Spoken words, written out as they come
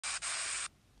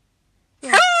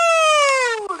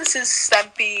this is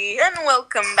Stampy, and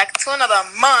welcome back to another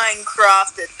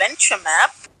Minecraft adventure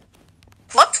map.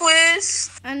 Plot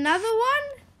twist! Another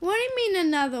one? What do you mean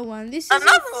another one? This is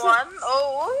another one?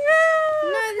 Oh, yeah!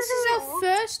 No, this is our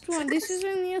first one. This is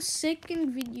only our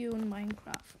second video in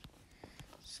Minecraft.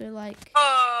 So, like...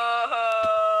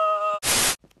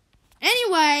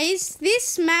 Anyways,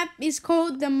 this map is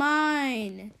called the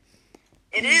Mine.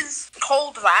 It is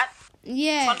called that.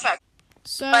 Yeah. Fun fact.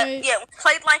 So... But, yeah, we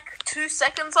played like 2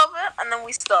 seconds of it, and then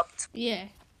we stopped. Yeah.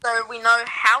 So we know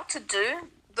how to do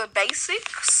the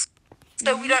basics,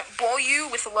 so we don't bore you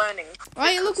with learning. Oh,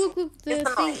 yeah, look,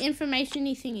 the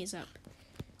information-y thing is up.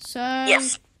 So,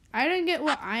 yes. I don't get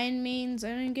what iron means. I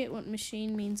don't get what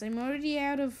machine means. I'm already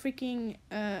out of freaking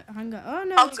hunger. Oh,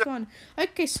 no, it's gone.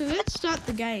 Okay, so let's start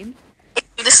the game. Let's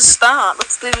do this a start.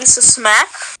 Let's do this a smack.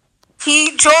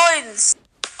 He joins.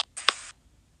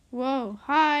 Whoa,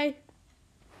 hi.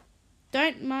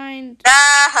 Don't mind.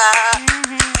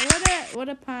 What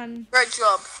a pun. Great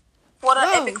job. What an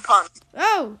epic pun.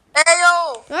 Oh. Hey,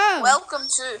 yo. Oh. Welcome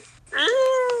to...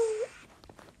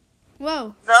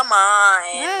 Whoa. The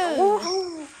Mine.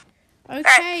 Whoa. Okay,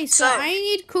 right, so I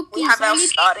need cookies. We have I our need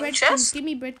starting breadcrumbs. chest. Give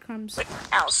me breadcrumbs.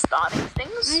 Our starting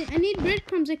things. I need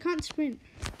breadcrumbs. I can't sprint.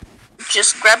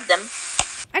 Just grab them.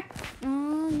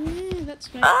 Oh, yeah,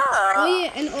 that's right. Ah. Oh,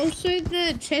 yeah, and also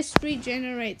the chest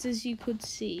regenerates, as you could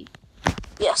see.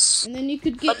 Yes. And then you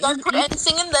could get... But don't put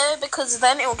anything in there, because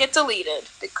then it will get deleted.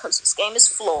 Because this game is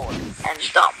flawed and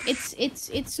dumb.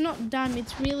 It's not dumb.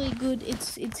 It's really good.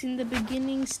 It's in the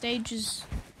beginning stages.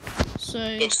 So...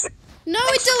 No,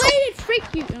 it deleted!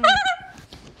 Freak you!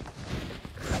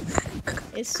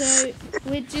 Oh. So,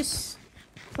 we're just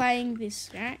playing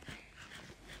this, right?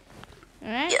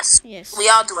 Alright? Yes. Yes. We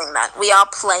are doing that. We are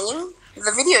playing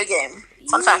the video game.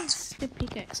 Fun fact. The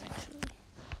pickaxe, actually.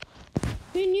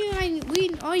 Who knew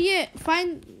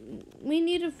we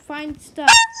need to find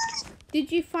stuff. Did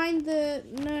you find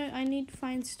no, I need to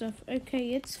find stuff.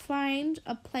 Okay, let's find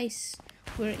a place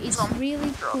where it's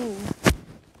really cool.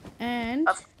 And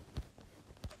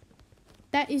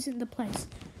that isn't the place.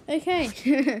 Okay.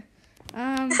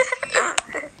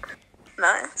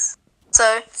 Nice.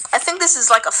 So, I think this is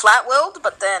like a flat world,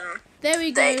 but then... There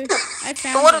we go. I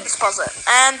found the water deposit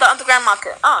and the underground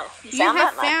market. Oh,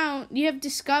 you have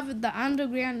discovered the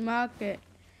underground market.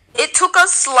 It took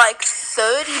us like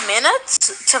 30 minutes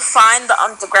to find the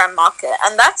underground market,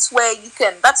 and that's where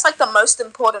that's like the most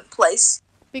important place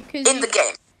in the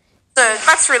game. So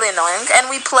that's really annoying, and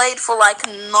we played for like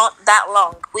not that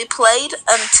long. We played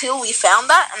until we found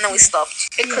that, and then we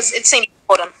stopped because it seemed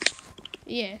important.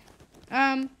 Yeah.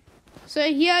 So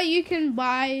here you can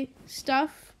buy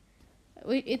stuff.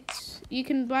 You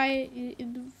can buy.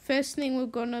 The first thing we're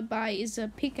gonna buy is a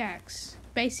pickaxe,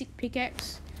 basic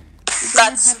pickaxe.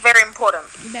 That's very important.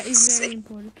 That is very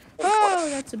important. Oh,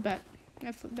 that's a bat.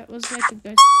 I thought that was like a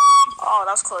ghost. Oh,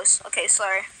 that was close. Okay,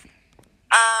 sorry.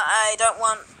 I don't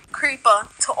want creeper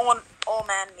to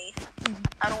all-man me.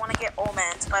 I don't want to get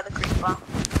all-manned by the creeper.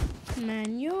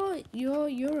 Man,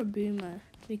 you're a boomer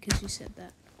because you said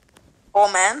that.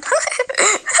 All-man?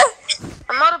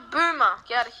 I'm not a boomer.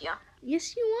 Get out of here.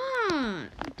 Yes, you are.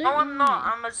 No, I'm not.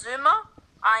 I'm a zoomer.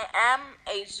 I am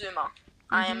a zoomer.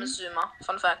 I am a zoomer.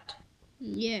 Fun fact.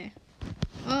 Yeah.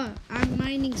 Oh, I'm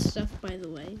mining stuff, by the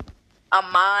way.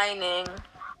 I'm mining.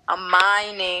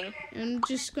 I'm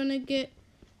just gonna get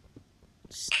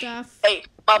stuff. Hey,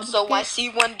 I'm so I see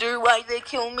wonder why they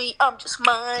kill me. I'm just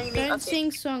mining. Don't sing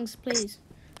songs, please.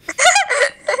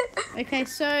 Okay,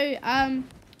 so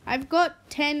I've got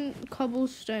 10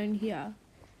 cobblestone here.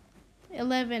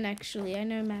 11 actually. I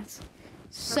know maths.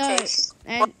 So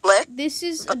and this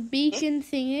is a beacon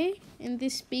thingy. In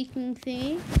this beacon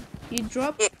thingy, you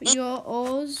drop your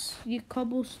ores, your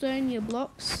cobblestone, your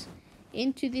blocks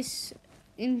into this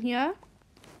in here.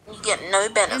 You get no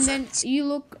benefits. And then you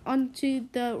look onto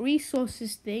the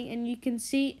resources thing, and you can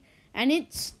see, and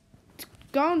it's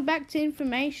going back to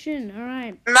information. All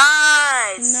right.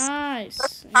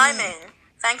 Nice. Timing.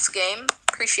 Thanks, game.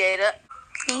 Appreciate it.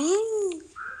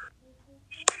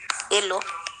 Hello.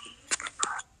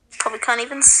 Probably can't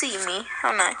even see me.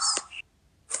 How nice.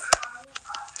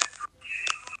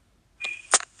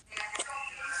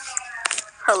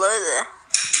 Hello there.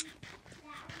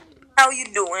 How you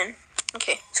doing?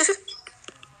 Okay. How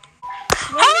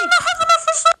do I have enough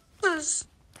resources?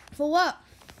 For what?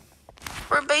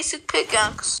 For a basic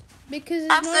pickaxe. Because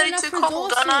I have 32 cobble,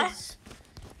 don't I?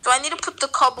 Do I need to put the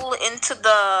cobble into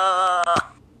the...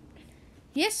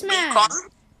 Yes, ma'am. Beacon?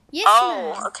 Yes,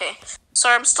 ma'am. Okay.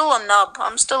 Sorry, I'm still a nub.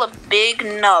 I'm still a big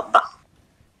nub.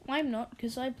 I'm not,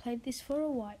 because I played this for a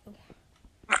while.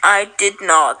 I did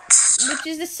not. Which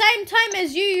is the same time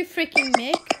as you freaking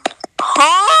Mick.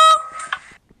 Huh?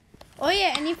 Oh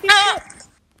yeah, and if you put...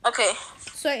 Okay.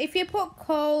 So if you put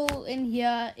coal in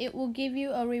here, it will give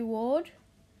you a reward.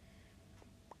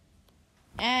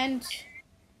 And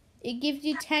it gives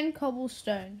you 10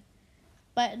 cobblestone.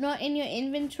 But not in your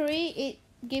inventory, it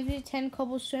gives you 10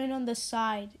 cobblestone on the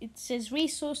side. It says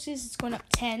resources, it's gone up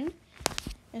 10.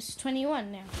 It's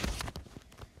 21 now.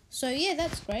 So yeah,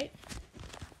 that's great.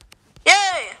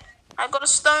 Yay! I got a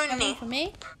stone. Coming for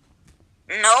me?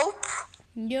 Nope.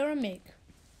 You're a Mick.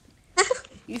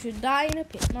 You should die in a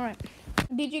pit. Alright.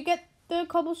 Did you get the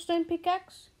cobblestone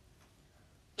pickaxe?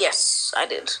 Yes, I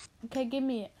did. Okay, give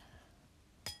me it.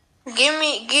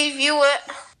 Give you it.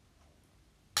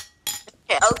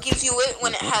 Okay, I'll give you it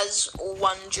when it has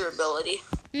 1 durability.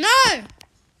 No!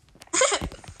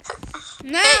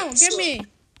 No, hey, give me.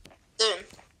 Soon.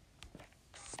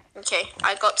 Okay,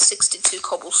 I got 62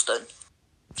 cobblestone.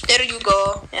 There you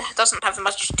go. Yeah, it doesn't have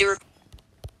much durability.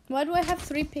 Why do I have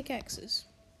 3 pickaxes?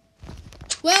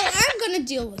 Well, I'm gonna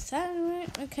deal with that,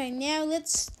 alright? Okay, now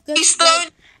let's go. 3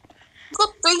 stone.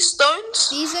 Got 3 stones.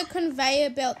 These are conveyor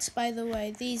belts, by the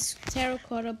way. These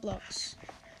terracotta blocks.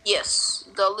 Yes,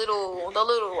 the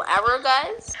little arrow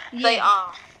guys. Yeah. They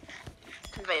are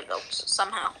conveyor belts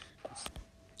somehow.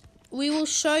 We will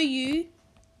show you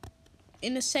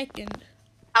in a second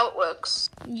how it works.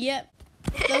 Yep.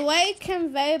 The way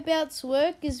conveyor belts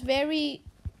work is very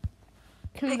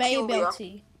conveyor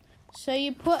belty. So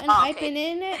you put an open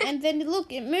in it, and then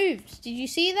look, it moves. Did you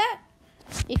see that?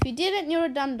 If you didn't, you're a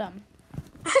dum-dum.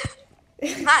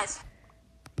 Nice.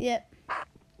 Yep.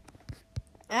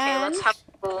 Okay, let's have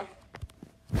a...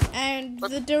 And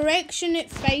the direction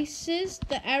it faces,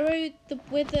 the arrow,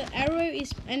 where the arrow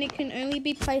is, and it can only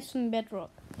be placed on bedrock.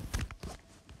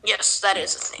 Yes, that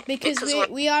is a thing. Because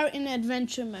we are in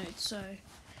adventure mode, so.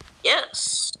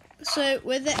 Yes. So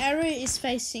where the arrow is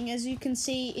facing, as you can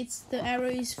see, the arrow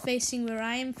is facing where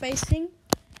I am facing.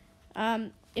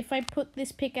 If I put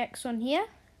this pickaxe on here,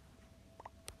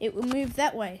 it will move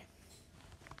that way.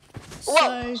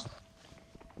 Whoa. So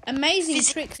amazing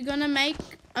tricks. We're gonna make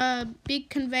a big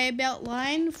conveyor belt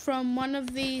line from one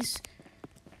of these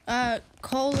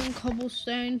coal and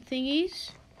cobblestone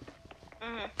thingies.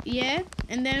 Yeah,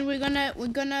 and then we're gonna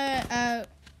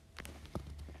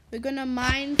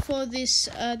mine for this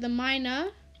the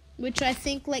miner, which I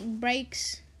think like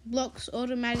breaks blocks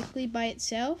automatically by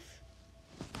itself,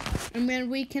 and then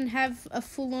we can have a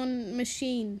full-on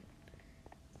machine.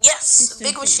 Yes,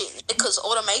 big machine, because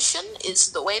automation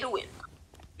is the way to win.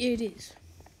 It is.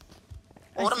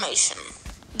 Automation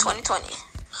 2020.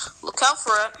 Look out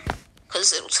for it,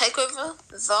 because it'll take over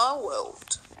the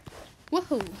world.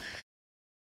 Woohoo!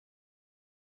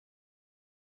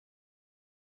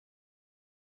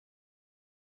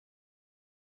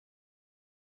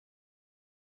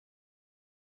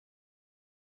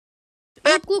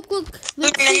 Look.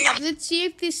 Let's see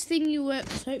if this thingy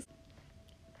works. Oh,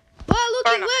 look,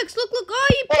 it works. Look. Oh,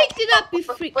 you picked it up, you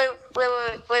freak. Wait.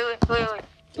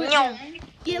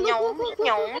 Yeah,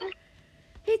 look.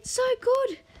 It's so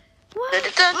good.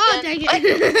 What? Oh, dang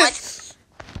it.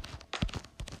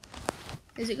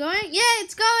 Is it going? Yeah,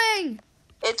 it's going.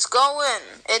 It's going.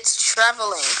 It's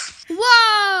traveling.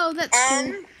 Whoa, that's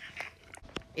cool.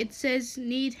 It says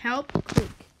need help, click.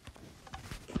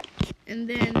 And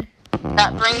then...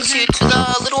 that brings you to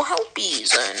the little helpy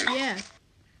zone. Yeah.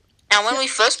 Now, when we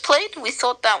first played, we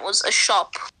thought that was a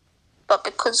shop. But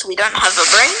because we don't have a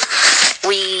brain,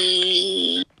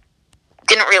 we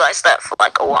didn't realize that for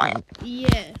like a while.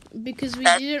 Yeah, because we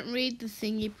didn't read the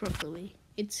thingy properly.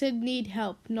 It said need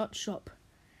help, not shop.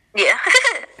 Yeah.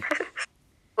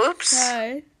 Whoops.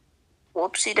 So,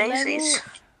 whoopsie daisies.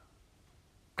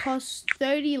 Costs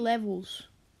 30 levels.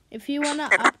 If you want to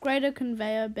upgrade a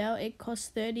conveyor belt, it costs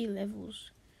 30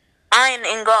 levels. Iron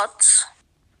ingots.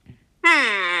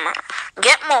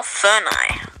 Get more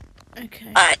furnace.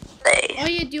 Okay. Oh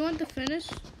yeah, do you want the furnace?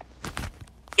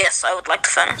 Yes, I would like the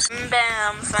furnace.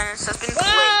 Bam, furnace has been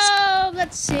placed. Whoa,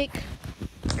 that's sick.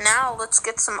 Now let's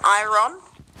get some iron.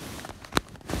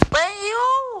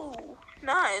 Whoa,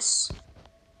 nice.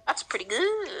 That's pretty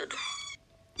good.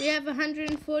 We have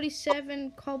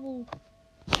 147 cobble.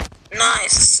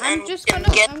 Nice. I'm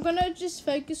gonna just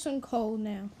focus on coal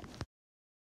now.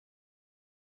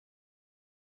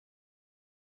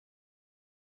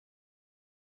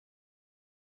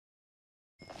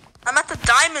 I'm at the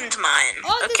diamond mine.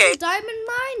 Oh, okay. There's a diamond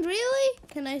mine? Really?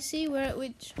 Can I see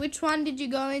which one did you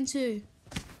go into?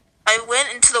 I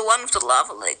went into the one with the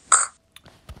lava lake.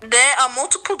 There are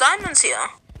multiple diamonds here.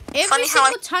 Every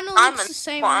single tunnel looks the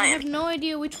same. I have no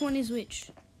idea which one is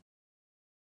which.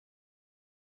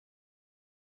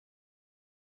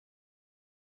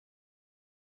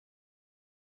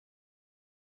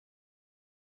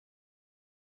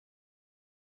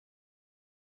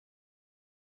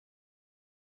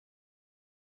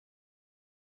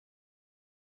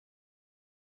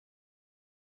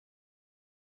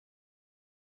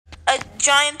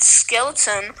 giant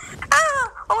skeleton.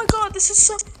 Ah! Oh my god, this is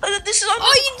so... this is...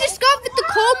 Oh, you discovered the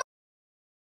coal mine?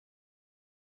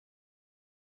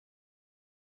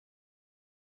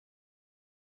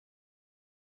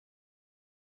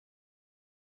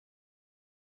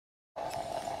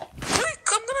 Quick,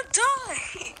 I'm gonna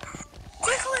die!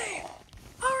 Quickly!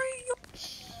 Hurry, you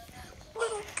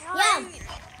little guy! Yeah.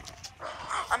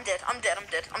 I'm dead.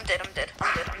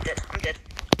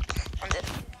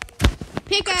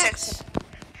 Pickaxe!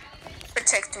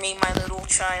 Protect me, my little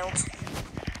child.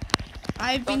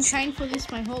 I've been trained for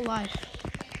this my whole life.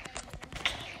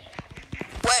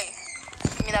 Wait.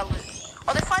 Give me that loot.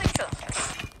 Oh, they're fighting each other.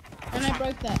 And I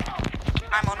broke that.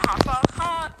 I'm on half a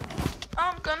heart.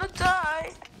 I'm gonna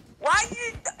die. Why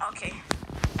you... Okay.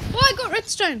 Oh, I got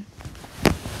redstone.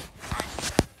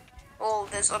 Oh,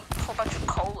 there's a whole bunch of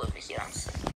coal over here.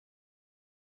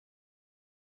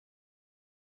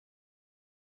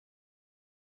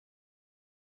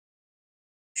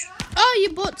 Oh,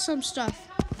 you bought some stuff.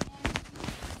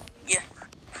 Yeah.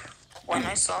 When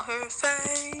I saw her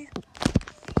face.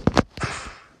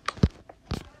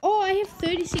 Oh, I have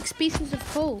 36 pieces of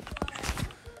coal.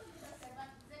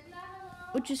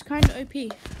 Which is kind of OP.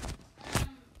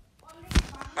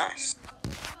 Nice.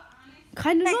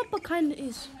 Kind of not, but kind of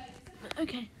is.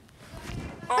 Okay.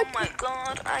 Oh my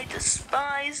god, I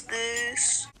despise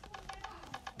this.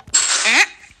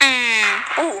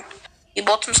 Oh, you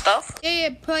bought some stuff? Yeah,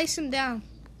 place them down.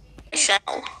 I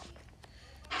shall.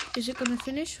 Is it gonna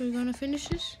finish? Are we gonna finish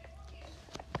this?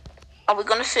 Are we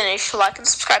gonna finish? Like and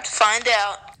subscribe to find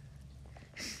out.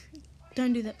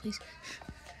 Don't do that, please.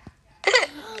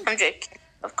 I'm joking,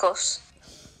 of course.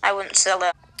 I wouldn't sell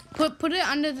out. Put it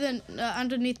under the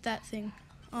underneath that thing.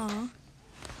 Oh.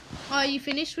 Oh, are you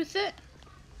finished with it?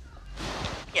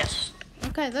 Yes.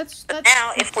 Okay, that's.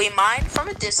 Now, if we mine from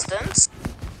a distance,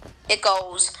 it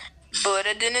goes. Which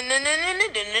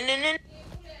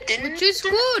is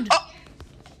good. Oh,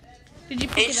 did you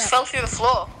pick it it up? fell through the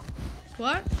floor.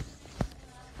 What?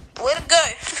 Where'd it go?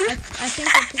 I think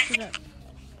I picked it up.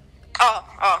 Oh.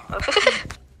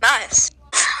 Nice.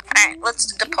 Alright, let's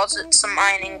deposit some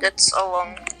iron ingots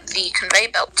along the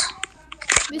conveyor belt.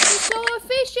 This is so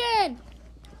efficient.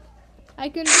 I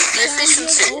can The just efficiency,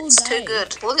 stand here all it's too day.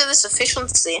 good. Look at this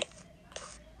efficiency.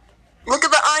 Look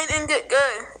at the iron ingot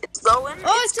go. It's going.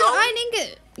 Oh, it's an going. iron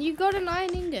ingot. You got an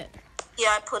iron ingot.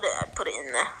 Yeah, I put it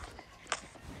in there.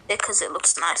 Because it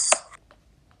looks nice.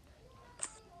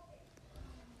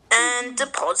 And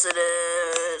deposit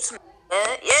it.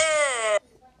 Yeah.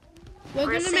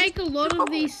 We're gonna make a lot of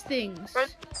these things.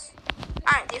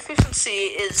 Alright, the efficiency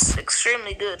is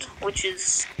extremely good, which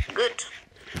is good.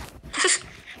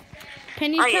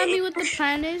 Can you tell me what the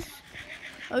plan is?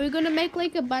 Are we gonna make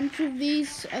like a bunch of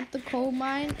these at the coal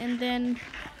mine and then...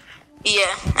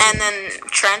 Yeah, and then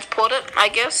transport it, I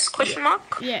guess, question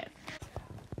mark? Yeah.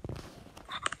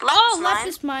 Lapis mine.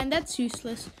 Lapis mine, that's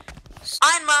useless.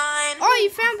 Iron mine! Oh, you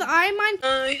found the iron mine?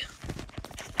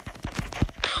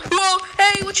 Whoa,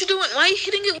 hey, what you doing? Why are you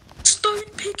hitting it with a stone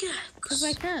pickaxe? Because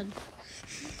I can.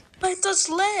 But it does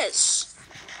less.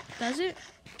 Does it?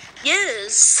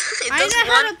 Yes. It I does know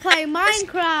how one to play less.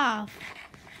 Minecraft.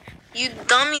 You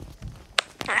dummy.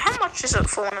 How much is it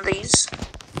for one of these?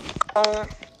 Oh.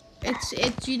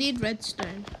 It's you need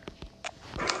redstone.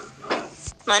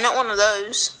 No, not one of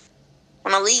those.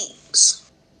 One of these.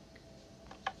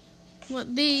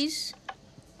 What, these?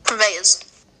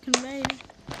 Conveyors. Conveyor.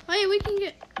 Oh yeah, we can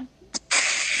get... Oh.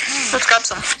 Let's grab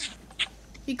some.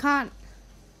 You can't.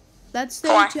 That's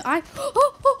Why? 32.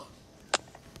 Oh!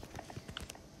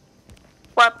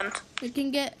 What happened? We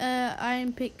can get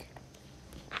iron pick.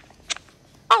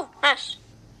 Oh, nice.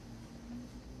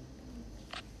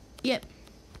 Yep.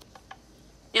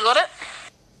 You got it?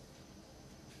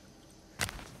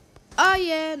 Oh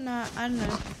yeah, no, I don't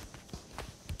know.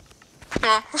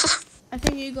 No. I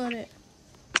think you got it.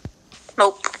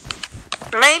 Nope.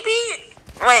 Maybe.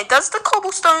 Wait, does the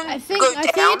cobblestone I think go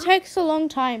down? it takes a long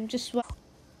time. Just wait.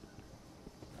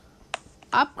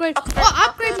 Upgrade. Oh,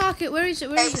 upgrade market. Where is it?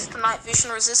 Where is Ace it? to night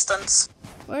vision resistance.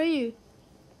 Where are you?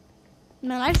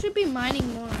 Man, I should be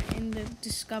mining more in the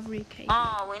discovery cave.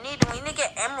 Oh, we need to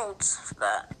get emeralds for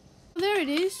that. There it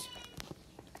is.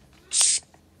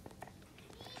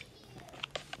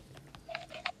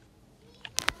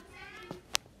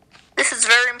 This is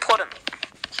very important.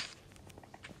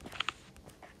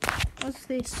 What's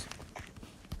this?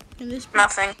 Can this be?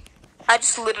 Nothing. I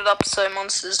just lit it up so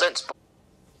monsters don't spawn.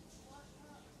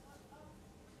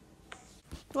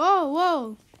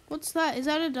 Whoa! What's that? Is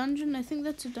that a dungeon? I think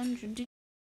that's a dungeon.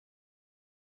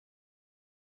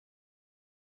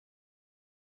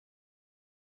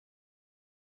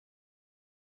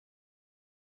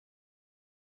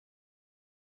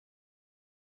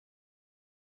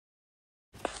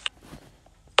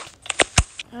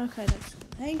 Okay, that's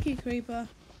good. Thank you, Creeper.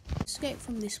 Escape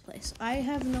from this place. I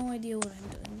have no idea what I'm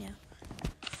doing now.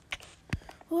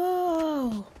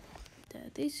 Whoa!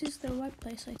 This is the right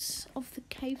place. It's of the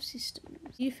cave system.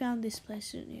 You found this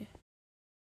place, didn't you?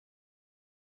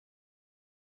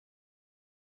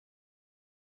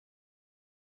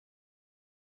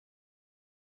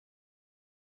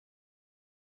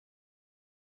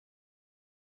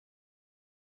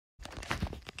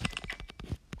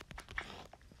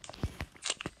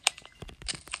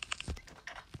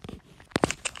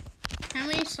 How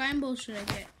many slime balls should I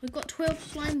get? We've got 12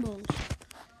 slime balls.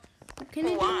 What can I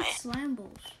do with slime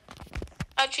balls?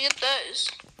 How'd you get those?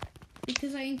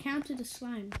 Because I encountered a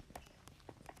slime.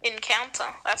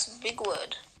 Encounter? That's a big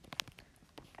word.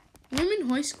 I'm in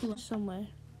high school somewhere.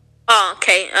 Oh,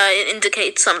 okay. It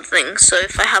indicates something. So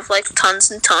if I have like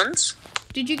tons and tons.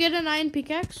 Did you get an iron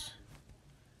pickaxe?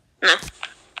 No.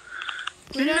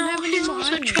 We don't have any more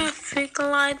iron. Traffic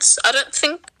lights. I don't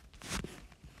think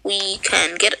we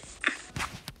can get it.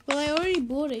 Well, I already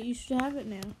bought it. You should have it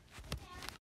now.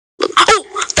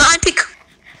 Oh, the iron pick.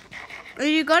 Oh,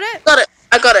 you got it? Got it.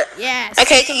 I got it. Yes.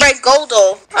 Okay, you can break gold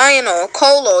ore, iron ore,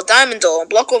 coal ore, diamond ore,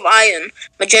 block of iron,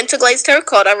 magenta glazed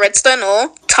terracotta, redstone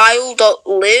ore,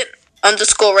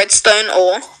 tile.lit_redstone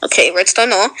ore. Okay,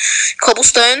 redstone ore,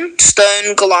 cobblestone,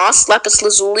 stone, glass, lapis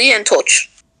lazuli, and torch.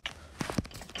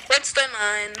 Redstone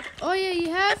mine. Oh yeah,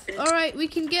 you have? Alright, we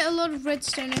can get a lot of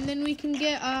redstone and then we can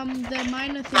get the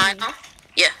miner thing. Miner?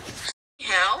 Yeah.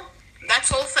 Anyhow,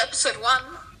 that's all for episode 1.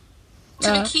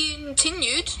 To be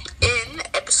continued in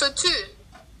episode 2.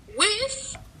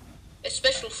 With a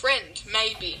special friend,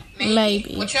 maybe.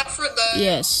 Watch out for it though.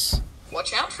 Yes.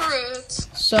 Watch out for it.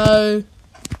 So,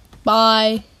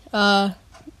 bye.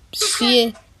 See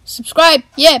you. Subscribe.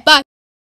 Yeah, bye.